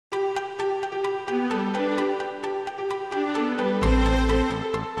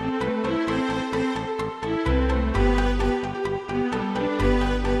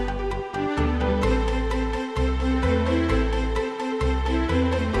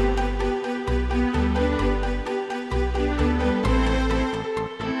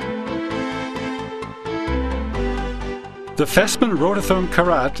The Fessmann Rotatherm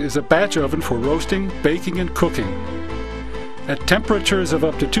Carat is a batch oven for roasting, baking, and cooking. At temperatures of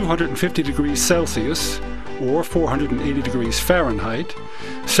up to 250 degrees Celsius or 480 degrees Fahrenheit,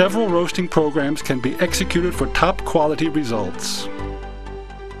 several roasting programs can be executed for top quality results.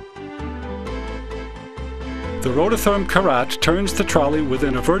 The Rotatherm Carat turns the trolley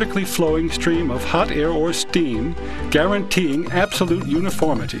within a vertically flowing stream of hot air or steam, guaranteeing absolute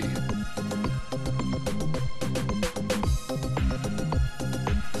uniformity.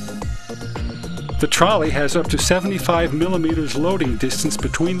 The trolley has up to 75 millimeters loading distance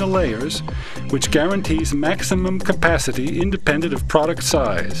between the layers, which guarantees maximum capacity independent of product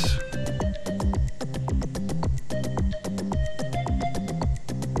size.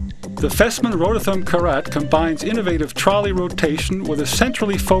 The Fessmann Rotatherm Carat combines innovative trolley rotation with a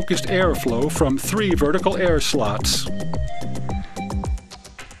centrally focused airflow from 3 vertical air slots.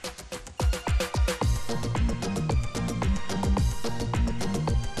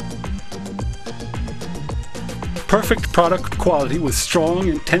 Perfect product quality with strong,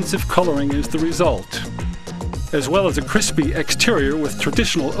 intensive coloring is the result, as well as a crispy exterior with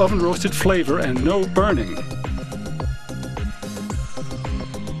traditional oven-roasted flavor and no burning.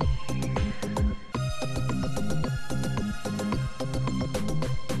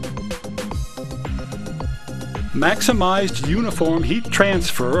 Maximized uniform heat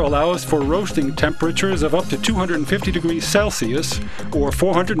transfer allows for roasting temperatures of up to 250 degrees Celsius or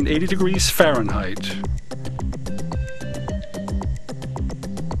 480 degrees Fahrenheit.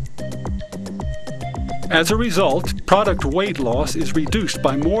 As a result, product weight loss is reduced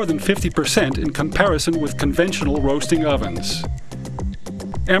by more than 50% in comparison with conventional roasting ovens.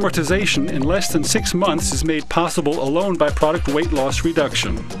 Amortization in less than 6 months is made possible alone by product weight loss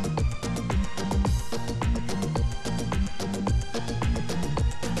reduction.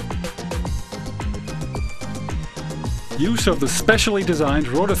 Use of the specially designed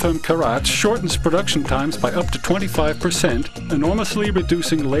Rotatherm Carat shortens production times by up to 25%, enormously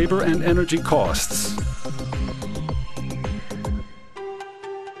reducing labor and energy costs.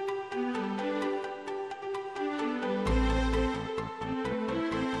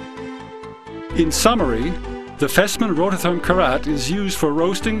 In summary, the Fessmann Rotatherm Carat is used for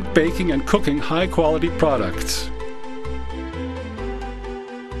roasting, baking, and cooking high-quality products.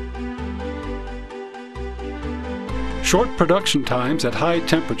 Short production times at high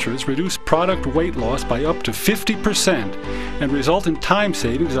temperatures reduce product weight loss by up to 50% and result in time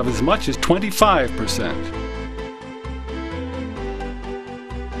savings of as much as 25%.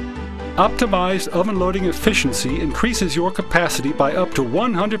 Optimized oven loading efficiency increases your capacity by up to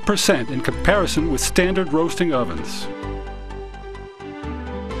 100% in comparison with standard roasting ovens.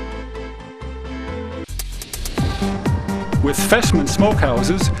 With Fessmann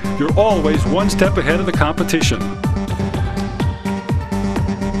smokehouses, you're always one step ahead of the competition.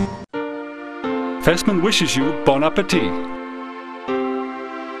 Fessmann wishes you bon appétit.